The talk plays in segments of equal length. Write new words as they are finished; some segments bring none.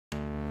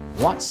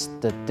What's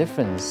the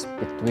difference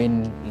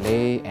between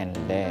lay and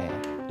there?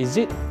 Is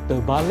it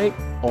terbalik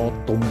or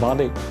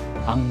tombalik?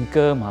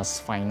 Uncle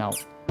must find out.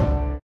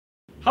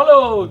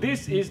 Hello,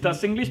 this is the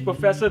Singlish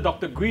professor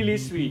Dr.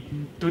 Gwee.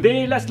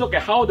 Today, let's look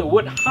at how the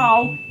word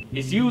how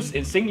is used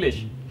in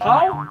Singlish.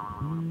 How?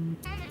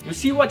 You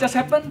see what just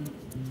happened?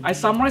 I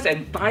summarized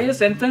an entire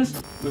sentence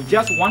with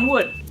just one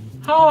word.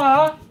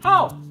 How?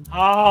 How?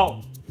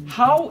 How?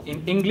 How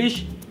in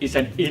English is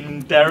an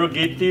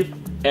interrogative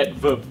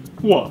adverb.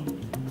 Wah,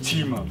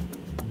 chima.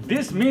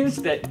 This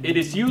means that it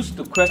is used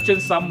to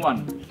question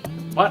someone.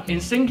 But in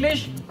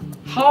Singlish,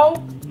 how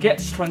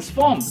gets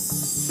transformed.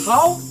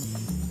 How?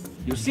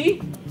 You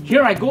see,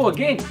 here I go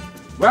again.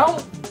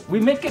 Well, we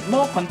make it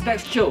more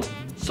contextual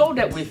so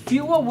that with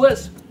fewer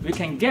words, we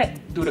can get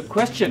to the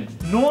question.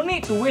 No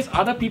need to waste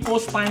other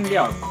people's time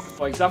here.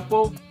 For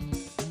example,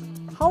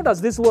 how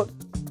does this work?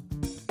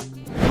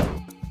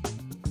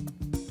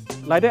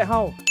 Like that,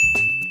 how?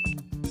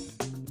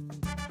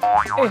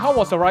 Hey, how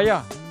was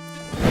Raya?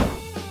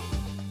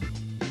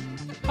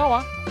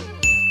 How?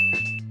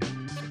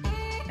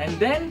 And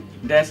then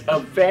there's a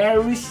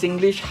very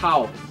Singlish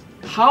how.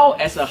 How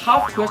as a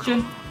half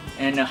question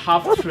and a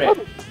half threat.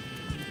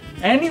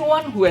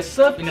 Anyone who has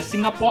served in the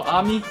Singapore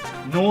Army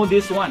know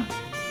this one.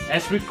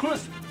 As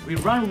recruits, we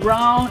run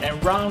round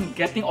and round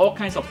getting all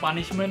kinds of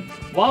punishment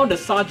while the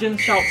sergeant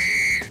shouts,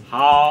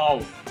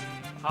 how?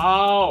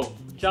 How?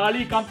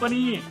 Charlie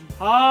Company,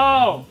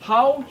 how?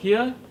 How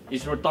here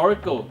is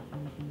rhetorical.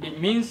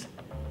 It means,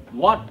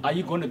 what are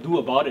you going to do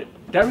about it?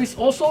 There is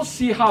also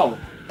see how,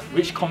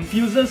 which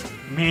confuses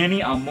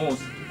many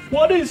Amos.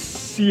 What is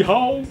see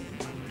how?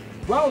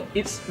 Well,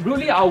 it's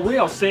really our way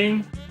of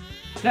saying,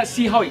 let's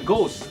see how it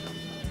goes.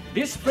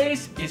 This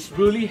phrase is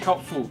really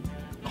helpful.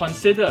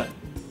 Consider,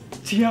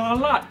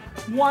 jialat,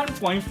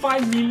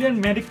 1.5 million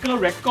medical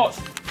records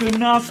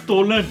kena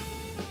stolen.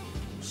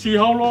 See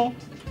how lor?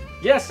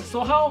 Yes,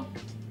 so how?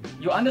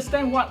 You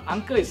understand what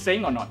Uncle is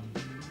saying or not?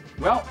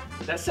 Well,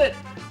 that's it.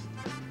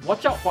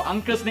 Watch out for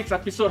Uncle's next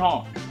episode,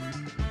 huh?